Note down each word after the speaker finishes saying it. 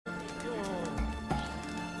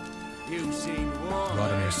You've seen war.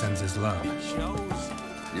 Vladimir sends his love. Shows.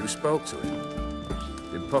 You spoke to him?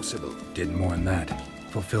 Impossible. Did more than that.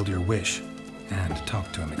 Fulfilled your wish. And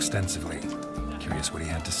talked to him extensively. Curious what he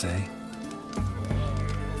had to say?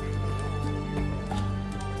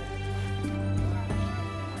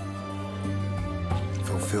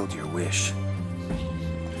 Fulfilled your wish.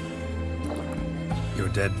 Your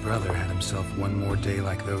dead brother had himself one more day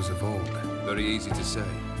like those of old. Very easy to say.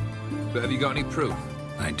 But have you got any proof?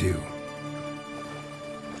 I do.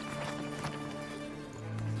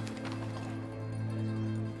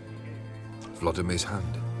 Vladimir's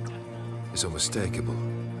hand. It's unmistakable.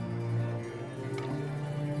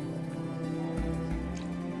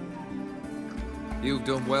 You've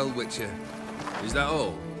done well, Witcher. Is that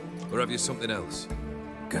all? Or have you something else?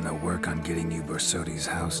 Gonna work on getting you Borsodi's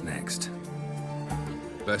house next.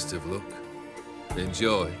 Best of luck.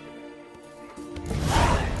 Enjoy.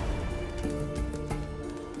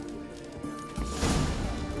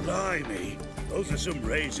 Blimey, those are some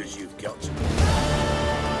razors you've got.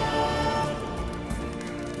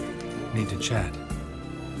 Need to chat.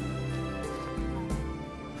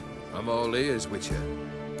 I'm all ears, Witcher.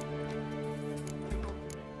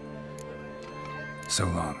 So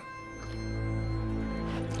long.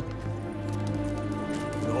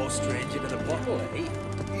 No stranger to the bottle, eh?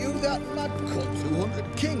 You that mad cunt who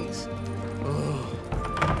hunted kings? Oh,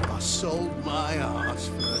 I sold my arse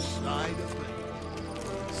for a side of me.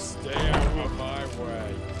 Stay out of my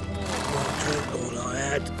way. I took all I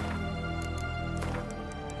had.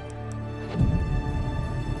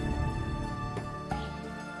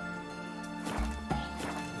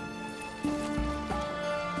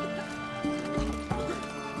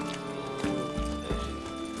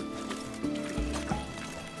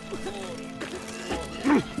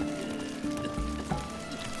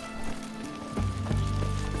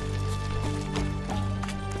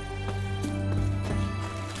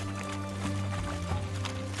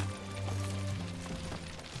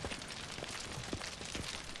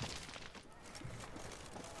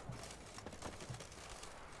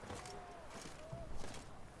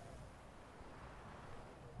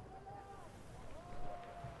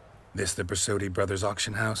 This the Borsodi Brothers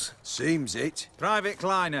auction house? Seems it. Private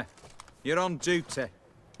Kleiner, you're on duty.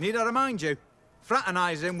 Need I remind you?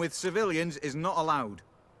 Fraternizing with civilians is not allowed.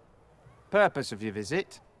 Purpose of your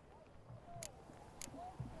visit?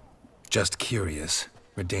 Just curious.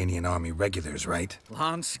 Redanian army regulars, right?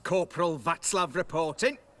 Lance Corporal Václav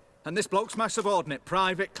reporting. And this bloke's my subordinate,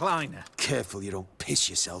 Private Kleiner. Careful you don't piss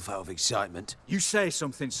yourself out of excitement. You say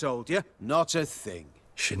something, soldier. Not a thing.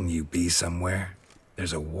 Shouldn't you be somewhere?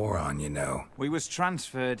 There's a war on, you know. We was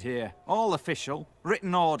transferred here. All official.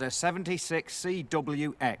 Written order 76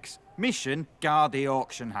 CWX. Mission, guard the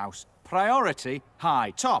auction house. Priority,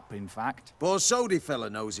 high. Top, in fact. Borsodi fella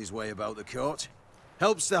knows his way about the court.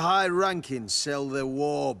 Helps the high rankings sell their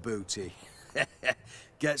war booty.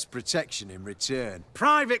 Gets protection in return.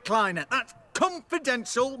 Private Kleiner, that's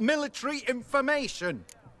confidential military information.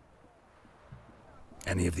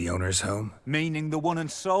 Any of the owners home? Meaning the one and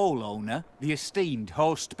sole owner, the esteemed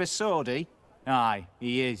host Borsodi? Aye,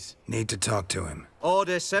 he is. Need to talk to him.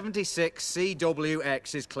 Order 76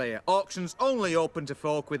 CWX is clear. Auctions only open to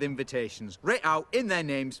folk with invitations. Writ out in their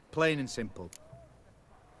names, plain and simple.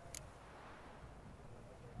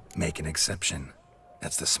 Make an exception.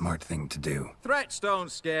 That's the smart thing to do. Threats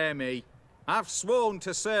don't scare me. I've sworn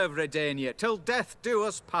to serve Redania till death do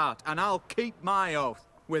us part, and I'll keep my oath.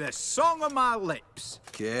 With a song on my lips.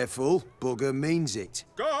 Careful, bugger means it.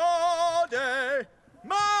 Gode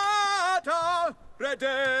Mater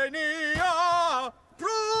Redania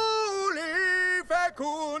Pruli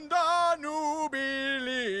Fecunda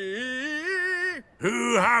Nubili.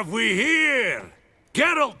 Who have we here?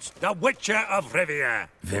 Geralt, the Witcher of Rivia.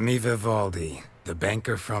 Vimy Vivaldi, the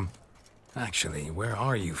banker from... Actually, where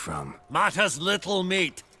are you from? Matters little,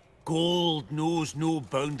 mate. Gold knows no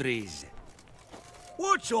boundaries.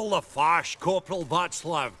 What's all the fash, Corporal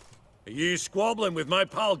Václav? Are you squabbling with my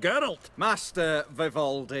pal Geralt? Master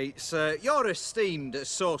Vivaldi, sir, your esteemed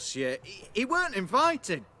associate, he weren't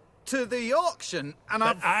invited to the auction, and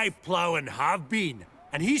But I plough and have been,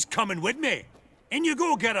 and he's coming with me. In you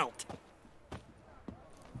go, Geralt.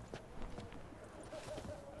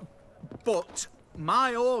 But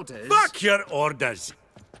my orders... Fuck your orders!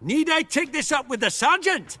 Need I take this up with the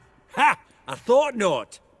sergeant? Ha! I thought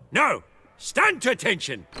not. Now, stand to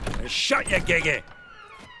attention and shut your giggy.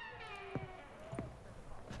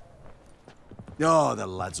 Oh, the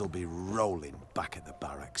lads will be rolling back at the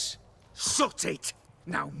barracks. Sut it!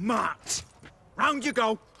 Now march! Round you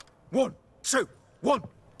go! 1, 2, 1,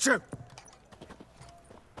 2!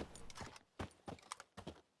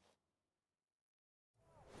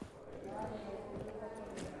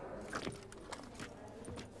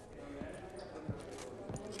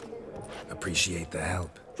 appreciate the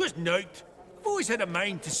help. Just note. I've always had a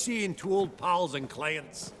mind to see into old pals and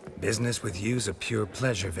clients. Business with you's a pure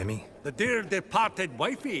pleasure, Vimy. The dear departed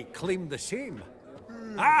wifey claimed the same.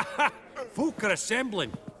 Ah! Folk are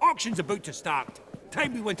assembling. Auction's about to start.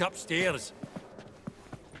 Time we went upstairs.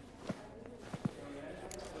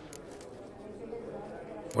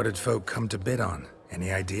 What did folk come to bid on?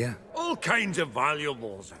 Any idea? All kinds of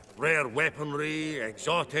valuables. Rare weaponry,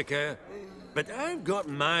 exotica. But I've got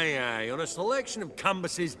my eye on a selection of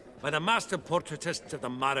canvases by the master portraitists of the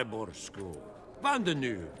Maribor School. Van de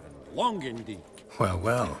Nieuw and Longendijk. Well,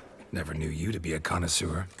 well. Never knew you to be a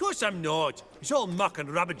connoisseur. Of course I'm not. It's all muck and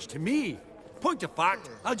rubbish to me. Point of fact,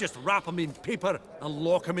 I'll just wrap 'em in paper and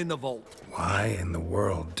lock 'em in the vault. Why in the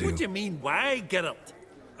world do... What do you mean, why, Geralt?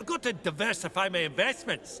 I've got to diversify my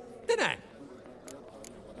investments, didn't I?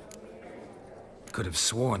 Could have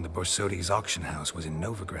sworn the Borsodi's auction house was in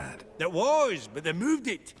Novigrad. It was, but they moved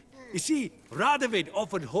it. You see, Radovid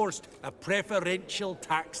offered Horst a preferential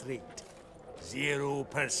tax rate.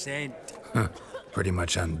 0%. Huh. Pretty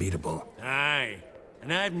much unbeatable. Aye,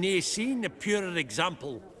 and I've nae seen a purer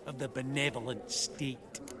example of the benevolent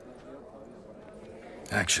state.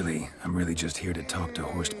 Actually, I'm really just here to talk to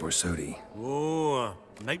Horst Borsodi. Oh,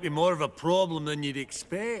 might be more of a problem than you'd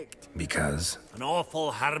expect. Because? An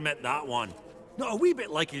awful hermit, that one. Not a wee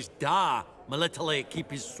bit like his da, my little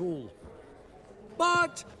keep his soul.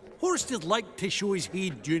 But Horst is like to show his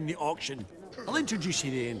head during the auction. I'll introduce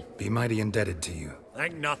you then. Be mighty indebted to you.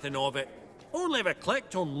 Think nothing of it. Only if I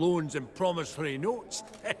collect on loans and promissory notes.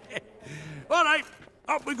 All right,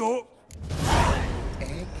 up we go.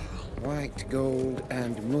 Egg, white gold,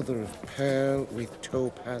 and mother of pearl with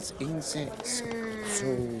topaz insets.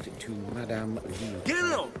 Sold to Madame Lee.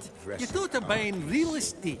 Geralt, you thought of buying real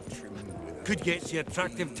estate. Could get you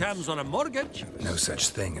attractive terms on a mortgage. No such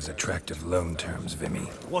thing as attractive loan terms, Vimy.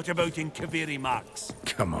 What about in Kaveri Marks?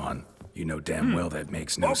 Come on. You know damn well that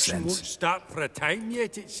makes no Auction won't sense. start for a time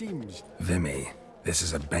yet, it seems. Vimy, this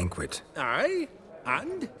is a banquet. Aye?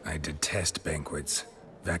 And? I detest banquets.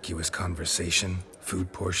 Vacuous conversation,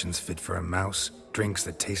 food portions fit for a mouse, drinks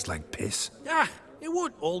that taste like piss. Ah, it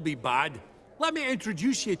won't all be bad. Let me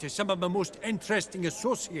introduce you to some of my most interesting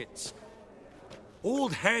associates.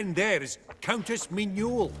 Old hen there is Countess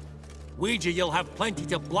Mignol. Wager you'll have plenty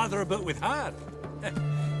to blather about with her.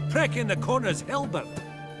 Prick in the corner's Hilbert.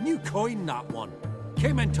 New coin, that one.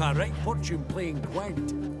 Came into a right fortune playing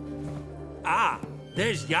Gwent. Ah,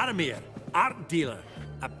 there's Yarmir, art dealer.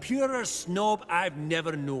 A purer snob I've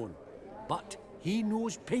never known. But he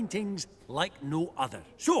knows paintings like no other.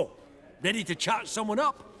 So, ready to chat someone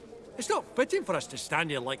up? It's not fitting for us to stand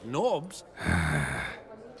here like knobs.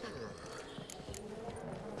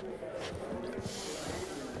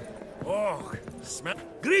 Oh, smell.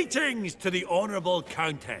 Greetings to the Honourable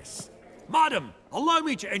Countess. Madam, allow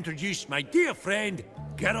me to introduce my dear friend,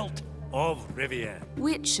 Geralt of Rivia.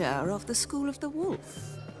 Witcher of the School of the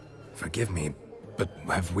Wolf. Forgive me, but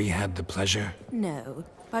have we had the pleasure? No,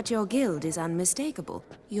 but your guild is unmistakable.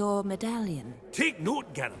 Your medallion. Take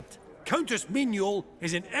note, Geralt. Countess Mignol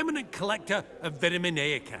is an eminent collector of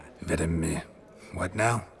Vitaminaica. Vitamin... What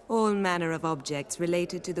now? All manner of objects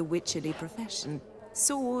related to the witcherly profession.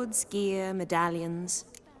 Swords, gear, medallions.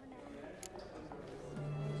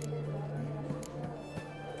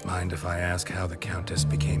 Mind if I ask how the Countess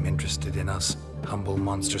became interested in us, humble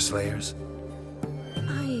monster slayers?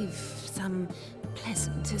 I've some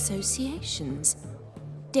pleasant associations.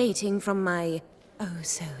 Dating from my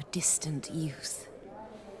oh-so-distant youth.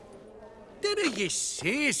 Didn't you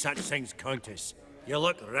say such things, Countess? You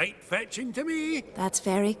look right fetching to me. That's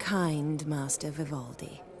very kind, Master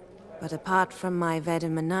Vivaldi. But apart from my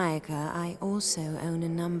Vitaminaica, I also own a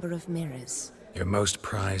number of mirrors. Your most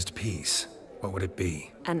prized piece, what would it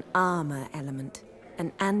be? An armor element.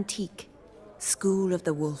 An antique. School of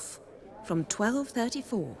the Wolf. From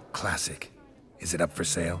 1234. Classic. Is it up for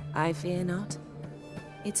sale? I fear not.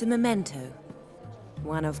 It's a memento.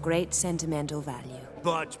 One of great sentimental value.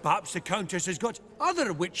 But perhaps the Countess has got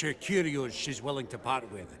other Witcher curios she's willing to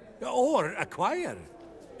part with. Or acquire.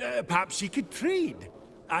 Perhaps she could trade.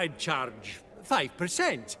 I'd charge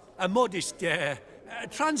 5%. A modest,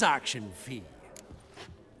 transaction fee.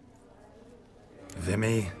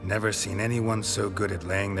 Vimy, never seen anyone so good at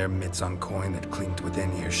laying their mitts on coin that clinked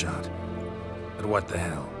within earshot. But what the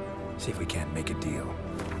hell? See if we can't make a deal.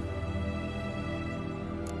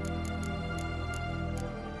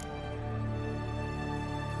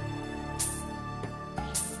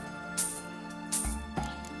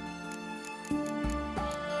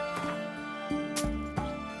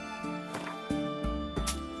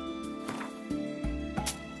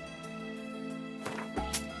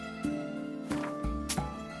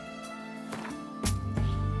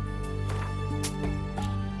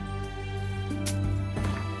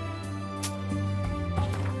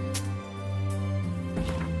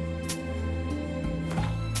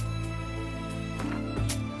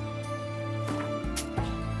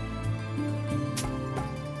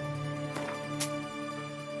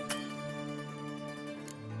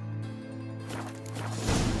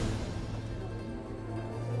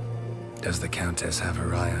 Does the Countess have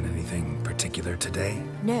her eye on anything particular today?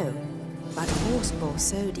 No, but Horseball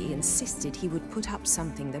Sodi insisted he would put up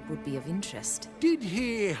something that would be of interest. Did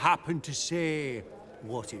he happen to say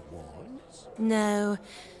what it was? No.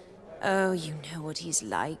 Oh, you know what he's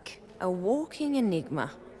like. A walking enigma.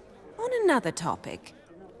 On another topic.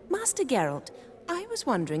 Master Geralt, I was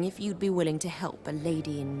wondering if you'd be willing to help a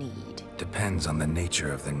lady in need. Depends on the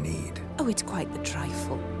nature of the need. Oh, it's quite the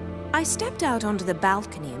trifle. I stepped out onto the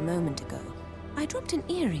balcony a moment ago. I dropped an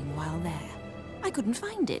earring while there. I couldn't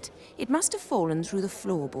find it. It must have fallen through the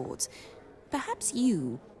floorboards. Perhaps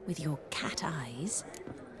you, with your cat eyes...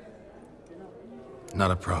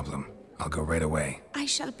 Not a problem. I'll go right away. I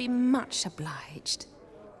shall be much obliged.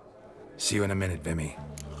 See you in a minute, Vimy.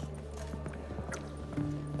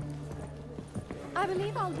 I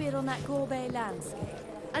believe I'll bid on that gourmet landscape.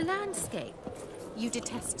 A landscape? You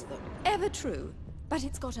detest them. Ever true, but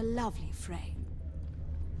it's got a lovely frame.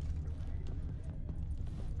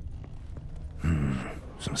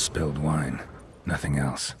 Some spilled wine. Nothing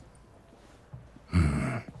else.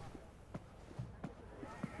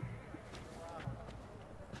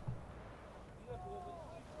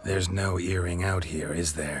 There's no earring out here,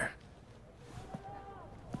 is there?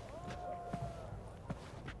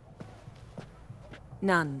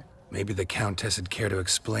 None. Maybe the Countess would care to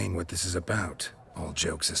explain what this is about, all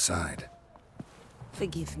jokes aside.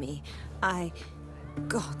 Forgive me.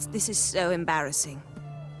 God, this is so embarrassing.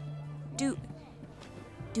 Do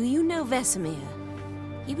you know Vesemir?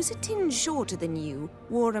 He was a tinge shorter than you,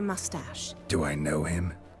 wore a mustache. Do I know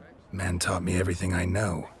him? Man taught me everything I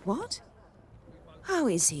know. What? How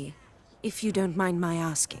is he, if you don't mind my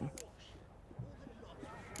asking?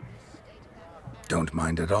 Don't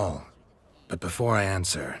mind at all. But before I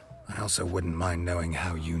answer, I also wouldn't mind knowing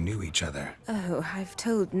how you knew each other. Oh, I've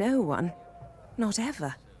told no one. Not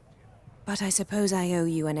ever. But I suppose I owe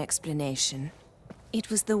you an explanation. It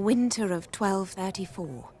was the winter of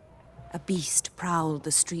 1234. A beast prowled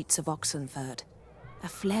the streets of Oxenford. A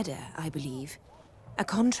fledder, I believe. A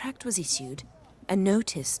contract was issued, a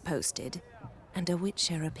notice posted, and a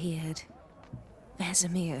witcher appeared.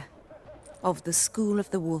 Vesemir. Of the School of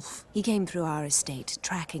the Wolf. He came through our estate,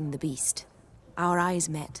 tracking the beast. Our eyes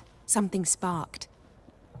met. Something sparked.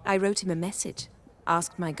 I wrote him a message,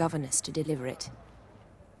 asked my governess to deliver it.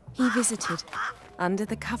 He visited, under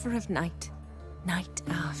the cover of night, night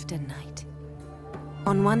after night.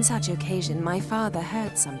 On one such occasion, my father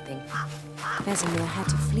heard something. Vesemir had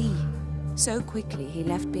to flee. So quickly, he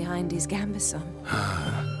left behind his gambeson.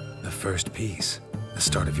 The first piece. The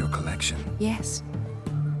start of your collection. Yes,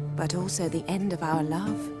 but also the end of our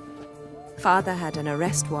love. Father had an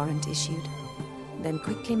arrest warrant issued, then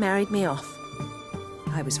quickly married me off.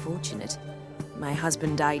 I was fortunate. My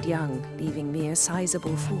husband died young, leaving me a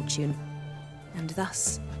sizable fortune. And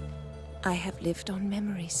thus, I have lived on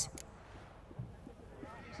memories.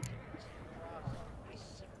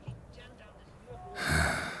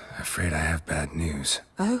 Afraid I have bad news.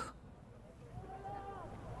 Oh?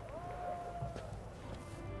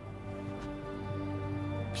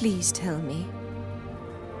 Please tell me,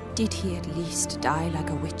 did he at least die like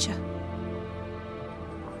a witcher?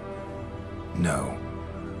 No.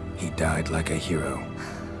 He died like a hero.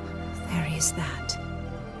 There is that.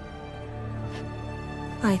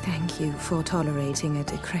 I thank you for tolerating a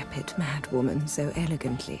decrepit madwoman so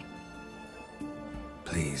elegantly.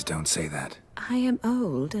 Please don't say that. I am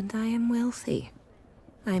old and I am wealthy.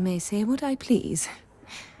 I may say what I please.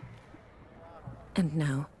 And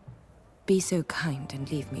now, be so kind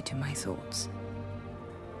and leave me to my thoughts.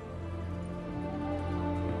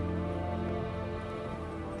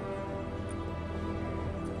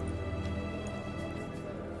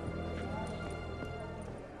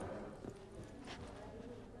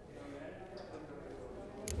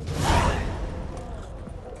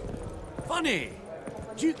 Funny!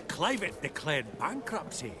 Duke Clivet declared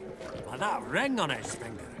bankruptcy by that ring on his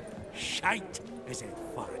finger. Shite, is it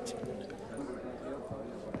fat?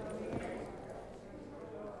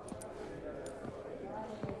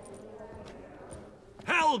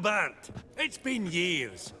 Halbert! It's been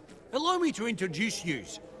years. Allow me to introduce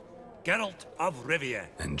yous. Geralt of Rivia.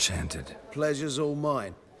 Enchanted. Pleasure's all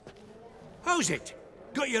mine. How's it?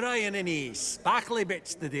 Got your eye on any sparkly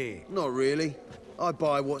bits today? Not really. I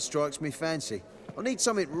buy what strikes me fancy. I need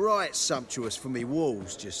something right sumptuous for me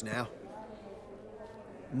walls just now.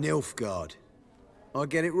 Nilfgaard. I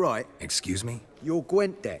get it right? Excuse me? Your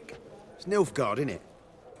Gwent deck. It's Nilfgaard, innit?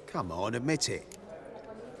 Come on, admit it.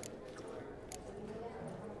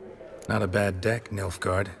 Not a bad deck,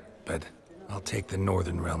 Nilfgaard, but I'll take the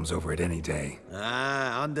Northern Realms over it any day.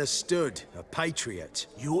 Ah, understood. A patriot.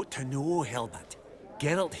 You ought to know, Helbert.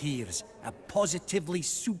 Geralt here's A positively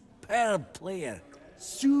superb player.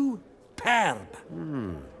 Superb.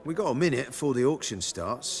 We got a minute before the auction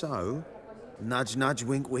starts, so... Nudge, nudge,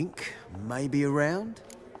 wink, wink. Maybe around?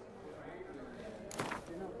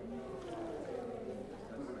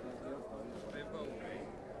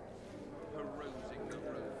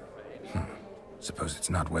 Suppose it's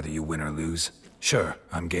not whether you win or lose. Sure,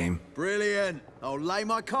 I'm game. Brilliant. I'll lay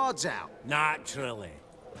my cards out. Naturally.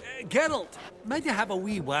 Geralt, might I have a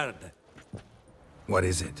wee word? What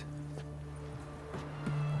is it?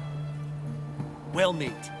 Well,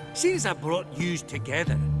 mate, seeing as I brought yous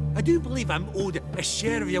together, I do believe I'm owed a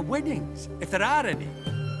share of your winnings, if there are any.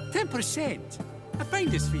 10%. A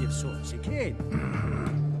finder's fee of sorts, you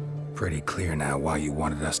can. Pretty clear now why you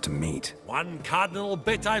wanted us to meet. One cardinal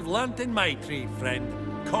bit I've learnt in my trade, friend.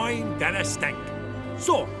 Coin dinna stink.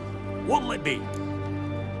 So, what'll it be?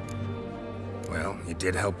 Well, you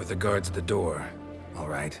did help with the guards at the door. All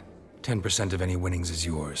right. 10% of any winnings is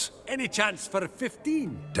yours. Any chance for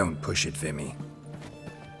 15? Don't push it, Vimy.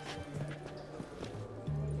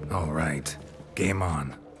 All right. Game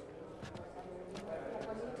on.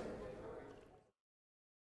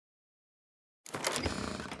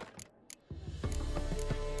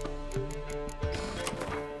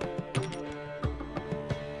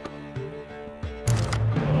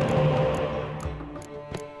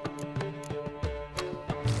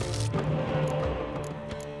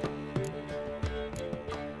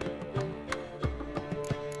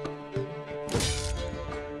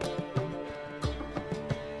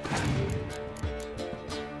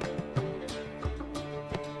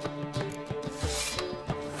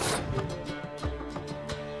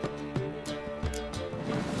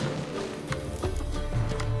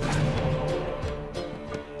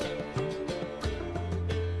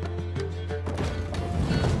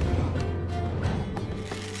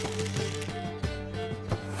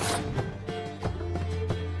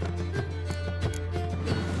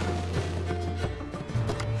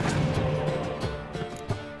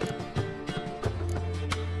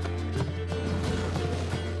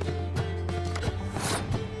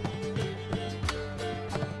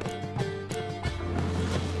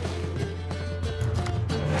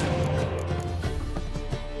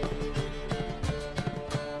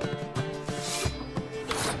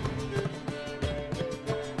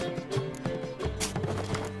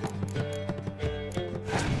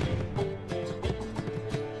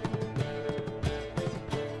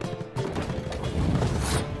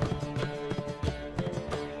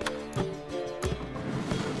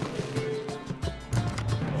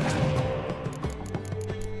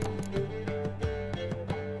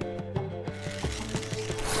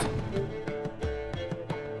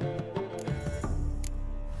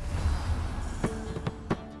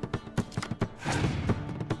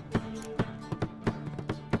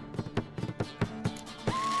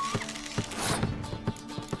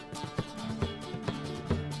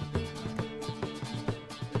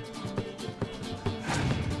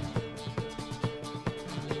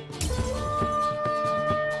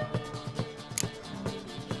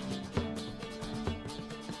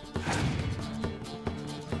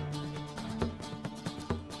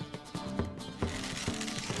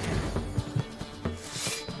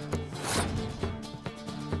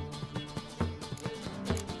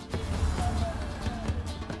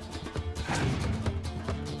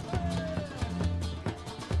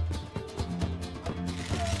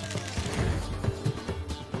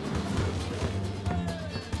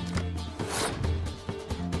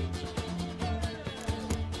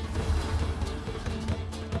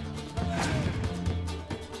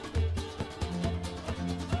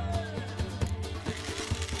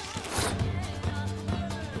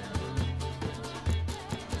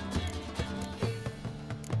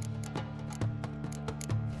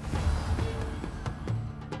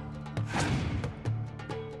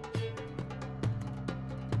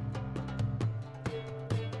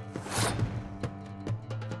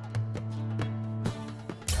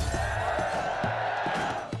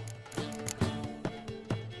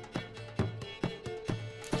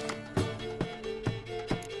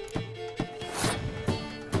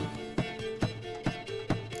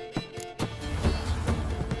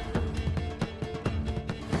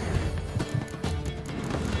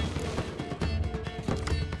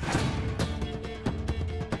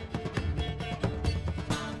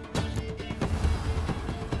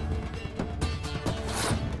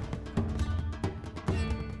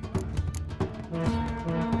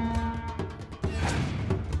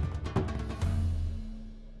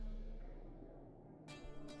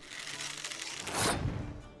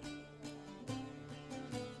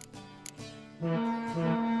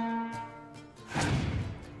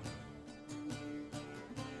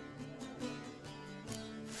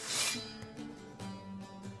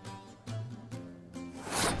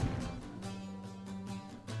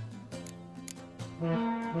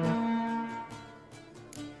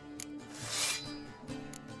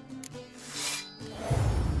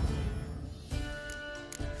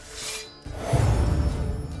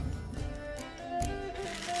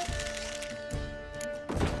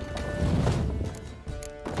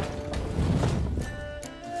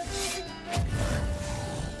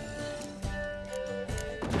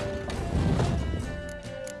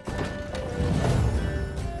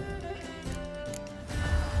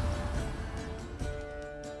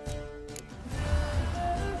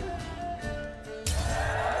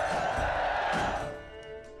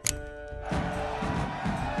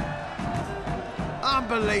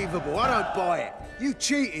 Unbelievable, I don't buy it. You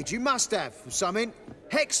cheated, you must have, or something.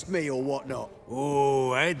 Hexed me or whatnot.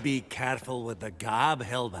 Oh, I'd be careful with the gab,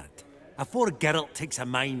 Hilbert. Afore Geralt takes a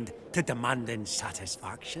mind to demanding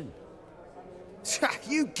satisfaction.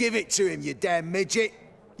 You give it to him, you damn midget.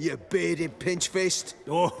 You bearded pinchfist.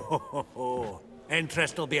 Oh,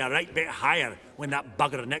 interest will be a right bit higher when that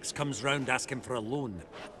bugger next comes round asking for a loan.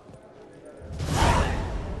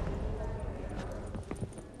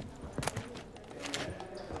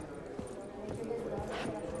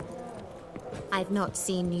 I've not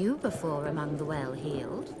seen you before among the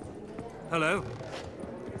well-heeled. Hello.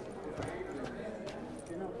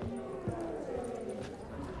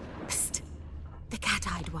 Psst! The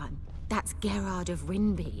cat-eyed one. That's Gerard of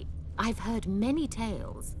Rinby. I've heard many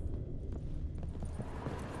tales.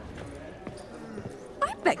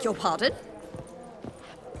 I beg your pardon?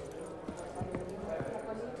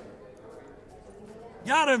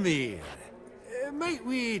 Yaramir, might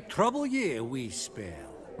we trouble ye a wee spell?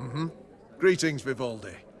 Greetings,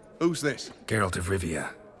 Vivaldi. Who's this? Geralt of Rivia,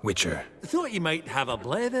 Witcher. Thought you might have a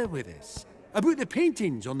blether with us. About the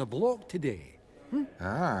paintings on the block today.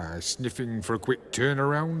 Ah, sniffing for a quick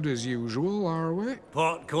turnaround as usual, are we?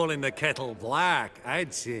 Pot calling the kettle black,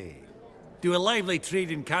 I'd say. Do a lively trade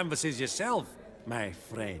in canvases yourself, my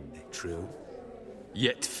friend. True.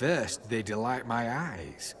 Yet first they delight my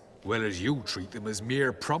eyes, whereas you treat them as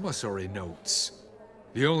mere promissory notes.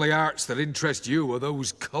 The only arts that interest you are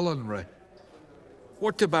those culinary.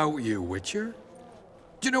 What about you, Witcher?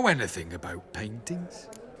 Do you know anything about paintings?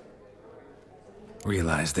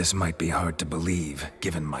 Realize this might be hard to believe,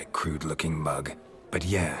 given my crude-looking mug. But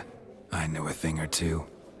yeah, I know a thing or two.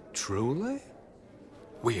 Truly?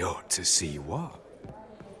 We ought to see what.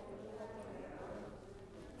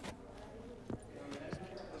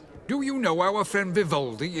 Do you know our friend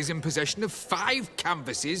Vivaldi is in possession of 5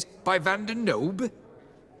 canvases by Van der Nobe?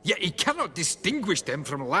 Yet he cannot distinguish them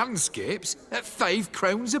from landscapes at 5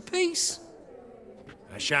 crowns apiece.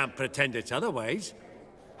 I shan't pretend it's otherwise.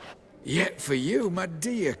 Yet for you, my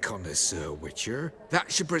dear connoisseur Witcher,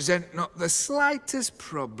 that should present not the slightest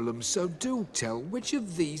problem, so do tell which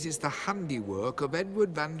of these is the handiwork of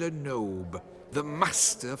Edward van der Nobe, the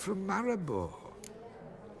master from Maribor.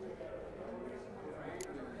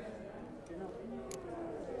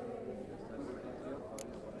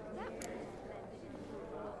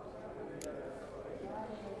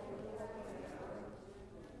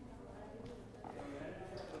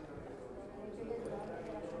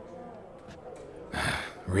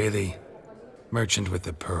 Really? Merchant with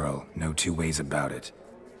the pearl, no two ways about it.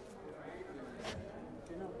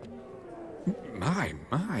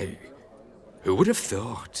 My. Who would have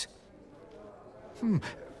thought?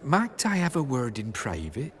 Might I have a word in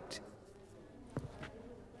private?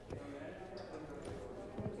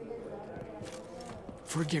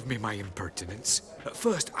 Forgive me my impertinence. At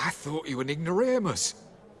first I thought you an ignoramus.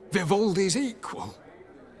 Vivaldi's equal.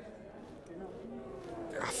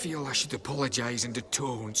 I feel I should apologize and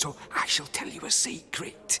atone, so I shall tell you a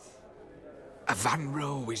secret. A Van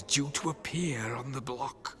Row is due to appear on the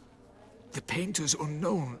block. The painter's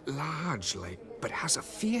unknown largely, but has a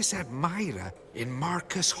fierce admirer in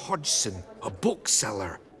Marcus Hodgson, a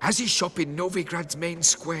bookseller, has his shop in Novigrad's main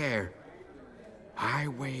square. I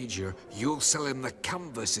wager you'll sell him the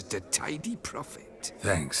canvas at a tidy profit.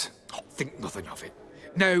 Thanks. Oh, think nothing of it.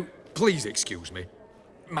 Now, please excuse me.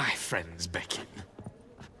 My friend's becking.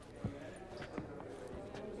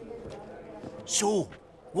 So,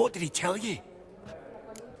 what did he tell you?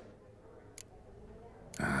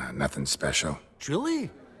 Nothing special. Truly?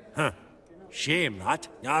 Huh. Shame that.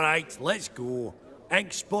 All right, let's go.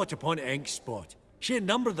 Ink spot upon ink spot. Sheer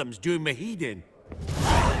number of them's doing me heed in.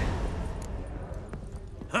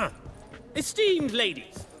 Huh. Esteemed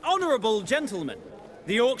ladies, honorable gentlemen,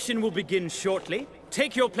 the auction will begin shortly.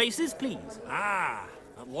 Take your places, please. Ah,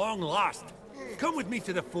 at long last. Come with me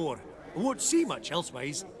to the fore. I won't see much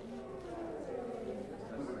elsewise.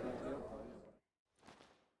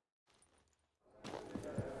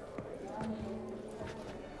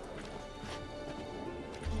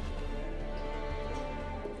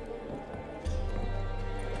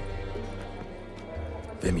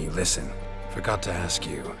 Vimy, listen. Forgot to ask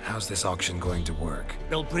you, how's this auction going to work?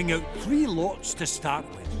 They'll bring out 3 lots to start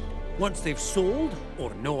with. Once they've sold,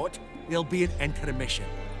 or not, there'll be an intermission.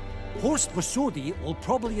 Horst Vasodi will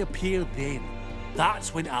probably appear then.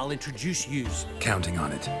 That's when I'll introduce yous. Counting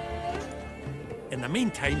on it. In the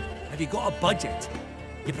meantime, have you got a budget?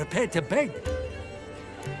 You prepared to bid?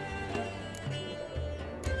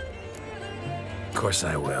 Of course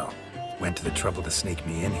I will. Went to the trouble to sneak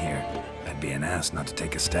me in here. I'd be an ass not to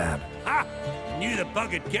take a stab. Ha! Knew the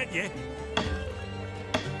bug'd get you.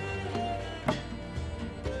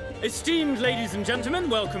 Esteemed ladies and gentlemen,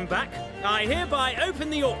 welcome back. I hereby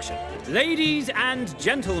open the auction. Ladies and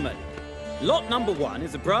gentlemen, lot number 1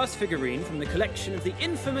 is a brass figurine from the collection of the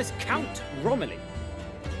infamous Count Romilly.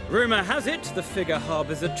 Rumour has it the figure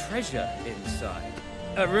harbours a treasure inside.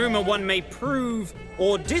 A rumour one may prove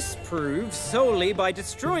or disprove solely by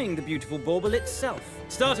destroying the beautiful bauble itself.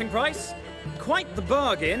 Starting price? Quite the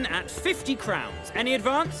bargain at 50 crowns. Any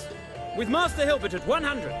advance? With Master Hilbert at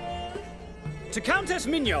 100. To Countess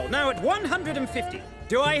Mignol, now at 150.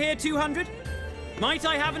 Do I hear 200? Might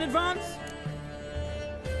I have an advance?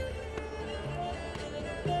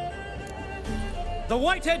 The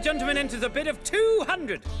white-haired gentleman enters a bid of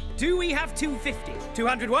 200. Do we have 250?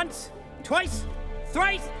 200 once? Twice?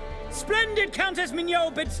 Thrice? Splendid! Countess Mignol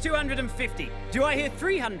bids 250. Do I hear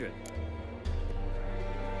 300?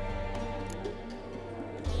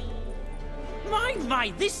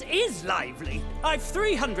 My, this is lively. I've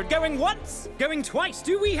 300 going once, going twice.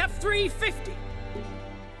 Do we have 350?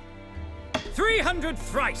 300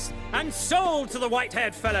 thrice, and sold to the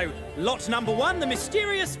white-haired fellow. Lot number 1, the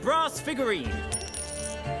mysterious brass figurine.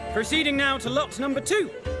 Proceeding now to lot number 2.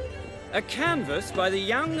 A canvas by the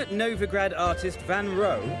young Novigrad artist Van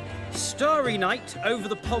Rohe, Starry Night over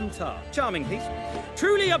the Pontar. Charming piece.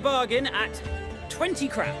 Truly a bargain at 20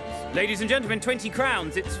 crowns. Ladies and gentlemen, 20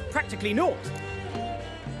 crowns, it's practically naught.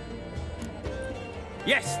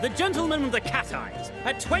 Yes, the gentleman with the cat eyes,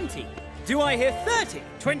 at 20. Do I hear 30?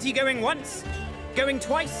 20 going once, going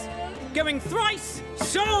twice, going thrice.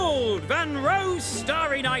 Sold! Van Rohe's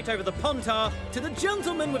Starry Night over the Pontar to the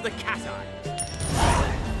gentleman with the cat eyes.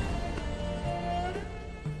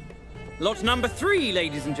 Lot number 3,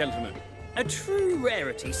 ladies and gentlemen. A true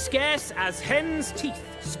rarity, scarce as hen's teeth.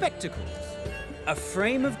 Spectacles. A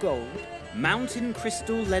frame of gold, mountain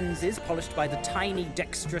crystal lenses polished by the tiny,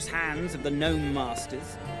 dexterous hands of the gnome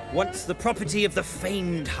masters. Once the property of the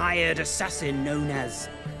famed hired assassin known as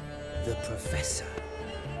the Professor.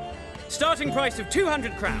 Starting price of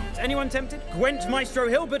 200 crowns. Anyone tempted? Gwent Maestro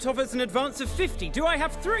Hilbert offers an advance of 50. Do I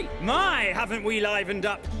have 3? My, haven't we livened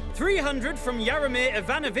up? 300 from Yaromir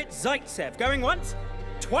Ivanovich Zaitsev. Going once?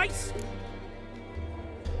 Twice?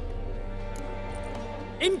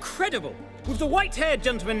 Incredible! With the white-haired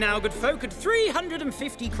gentleman now, good folk, at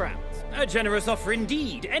 350 crowns. A generous offer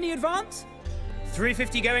indeed. Any advance?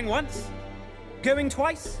 350 going once? Going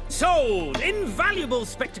twice? Sold! Invaluable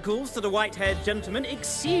spectacles to the white-haired gentleman.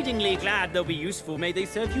 Exceedingly glad they'll be useful. May they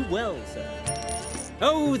serve you well, sir.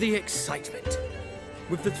 Oh, the excitement.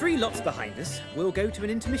 With the 3 lots behind us, we'll go to an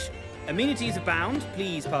intermission. Amenities abound.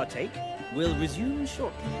 Please partake. We'll resume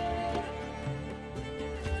shortly.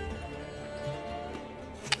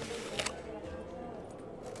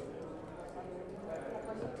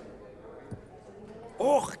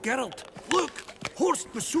 Oh, Geralt, look!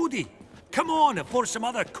 Horst Vasodi! Come on before some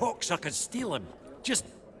other cocksuckers steal him. Just,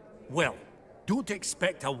 well, don't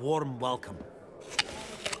expect a warm welcome.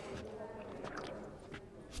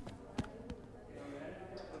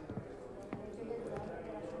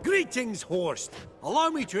 Greetings, Horst. Allow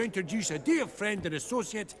me to introduce a dear friend and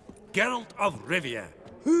associate, Geralt of Rivia,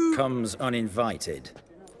 who comes uninvited.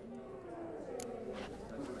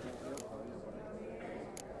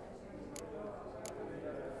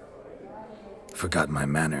 Forgot my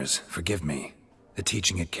manners. Forgive me. The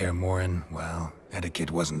teaching at Kaer Morhen, well, etiquette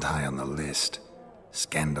wasn't high on the list.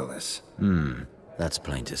 Scandalous. That's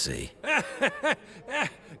plain to see.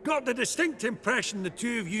 got the distinct impression the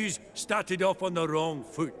two of yous started off on the wrong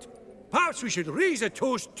foot. Perhaps we should raise a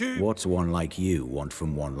toast to... What's one like you want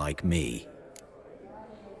from one like me?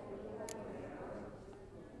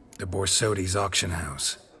 The Borsodi's auction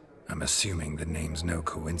house. I'm assuming the name's no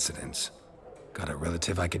coincidence. Got a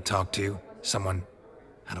relative I could talk to? Someone,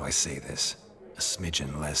 how do I say this? A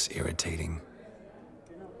smidgen less irritating.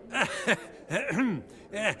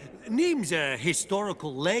 Name's a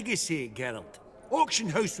historical legacy, Geralt. Auction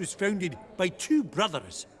house was founded by two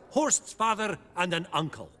brothers, Horst's father and an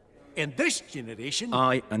uncle. In this generation...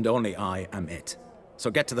 I, and only I, am it. So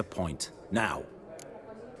get to the point, now.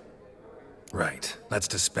 Right, let's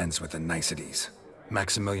dispense with the niceties.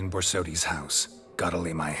 Maximilian Borsodi's house. Gotta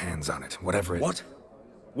lay my hands on it, whatever it... What?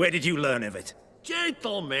 Where did you learn of it?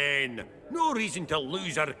 Gentlemen, no reason to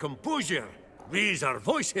lose our composure. Raise our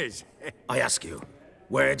voices. I ask you,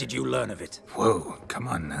 where did you learn of it? Whoa, come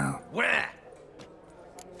on now. Where?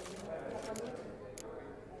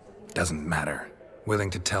 Doesn't matter.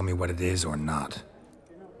 Willing to tell me what it is or not?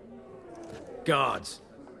 Guards,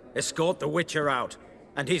 escort the Witcher out.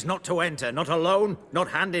 And he's not to enter, not alone, not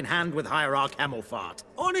hand in hand with Hierarch Hemelfart.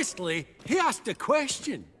 Honestly, he asked a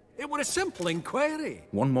question. It were a simple inquiry.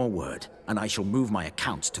 One more word, and I shall move my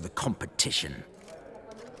accounts to the competition.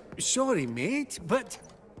 Sorry, mate, but...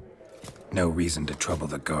 No reason to trouble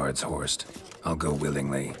the guards, Horst. I'll go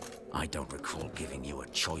willingly. I don't recall giving you a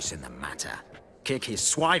choice in the matter. Kick his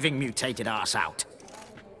swiving mutated ass out.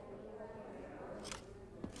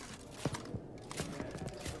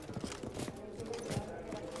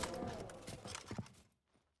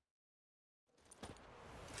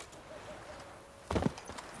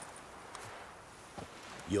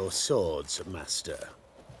 Your swords, master.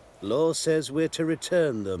 Law says we're to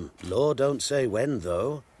return them. Law don't say when,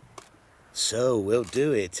 though. So we'll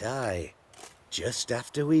do it, aye. Just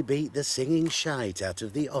after we beat the singing shite out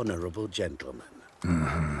of the honourable gentleman.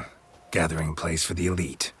 Mm-hmm. Gathering place for the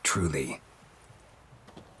elite, truly.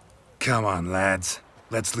 Come on, lads.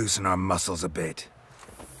 Let's loosen our muscles a bit.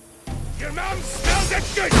 Your mom smells a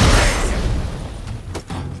good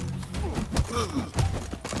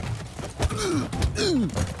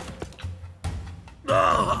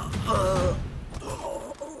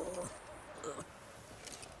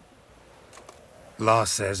Law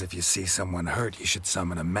says if you see someone hurt, you should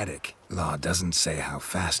summon a medic. Law doesn't say how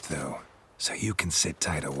fast, though, so you can sit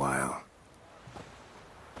tight a while.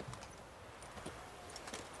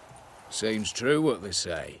 Seems true what they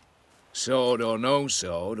say. Sword or no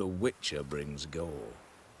sword, a Witcher brings gold.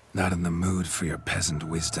 Not in the mood for your peasant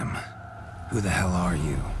wisdom. Who the hell are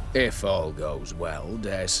you? If all goes well,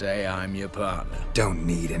 dare say I'm your partner. Don't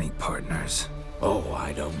need any partners. Oh,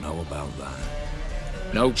 I don't know about that.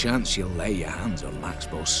 No chance you'll lay your hands on Max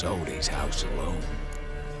Bossodi's house alone.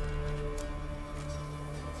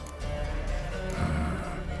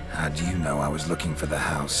 How do you know I was looking for the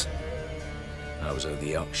house? I was at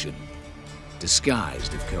the auction.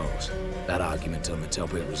 Disguised, of course. That argument on the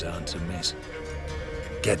topic was hard to miss.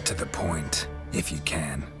 Get to the point, if you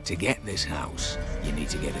can. To get this house, you need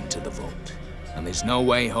to get into the vault. And there's no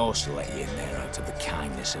way Horst will let you in there out of the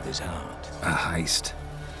kindness of his heart. A heist?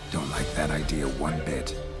 Don't like that idea one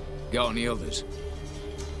bit. Got any others?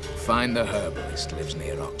 Find the herbalist, lives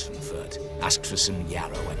near Oxenfurt. Ask for some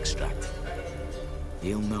yarrow extract.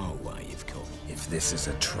 He'll know why you've come. If this is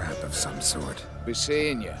a trap of some sort. Be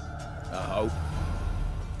seeing you, I hope.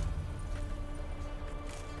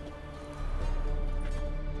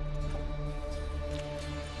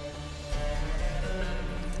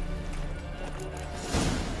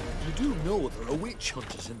 You do know there are witch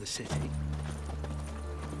hunters in the city.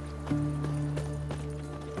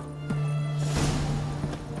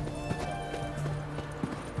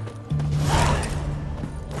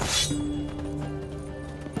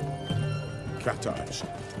 Cat eyes.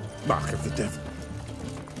 Mark of the devil.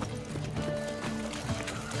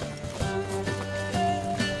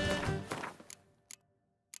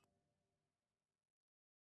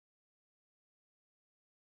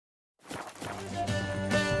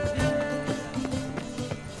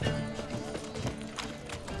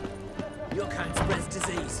 Your kind spreads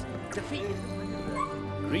disease. Defeat.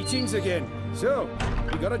 Greetings again. So,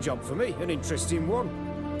 you got a job for me, an interesting one.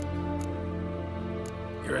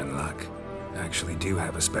 You're in luck. I actually do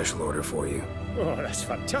have a special order for you. Oh, that's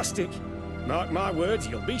fantastic. Mark my words,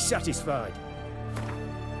 you'll be satisfied.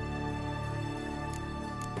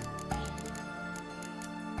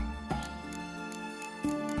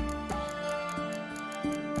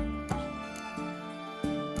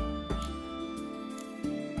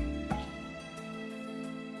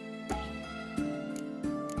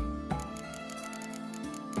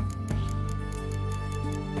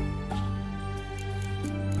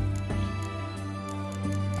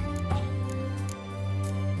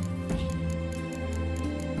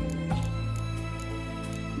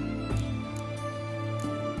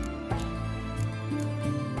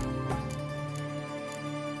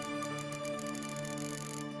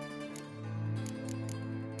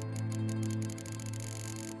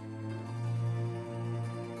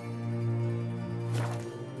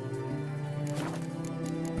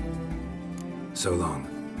 So long.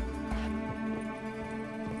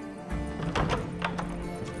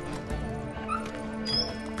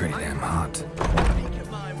 Pretty damn hot.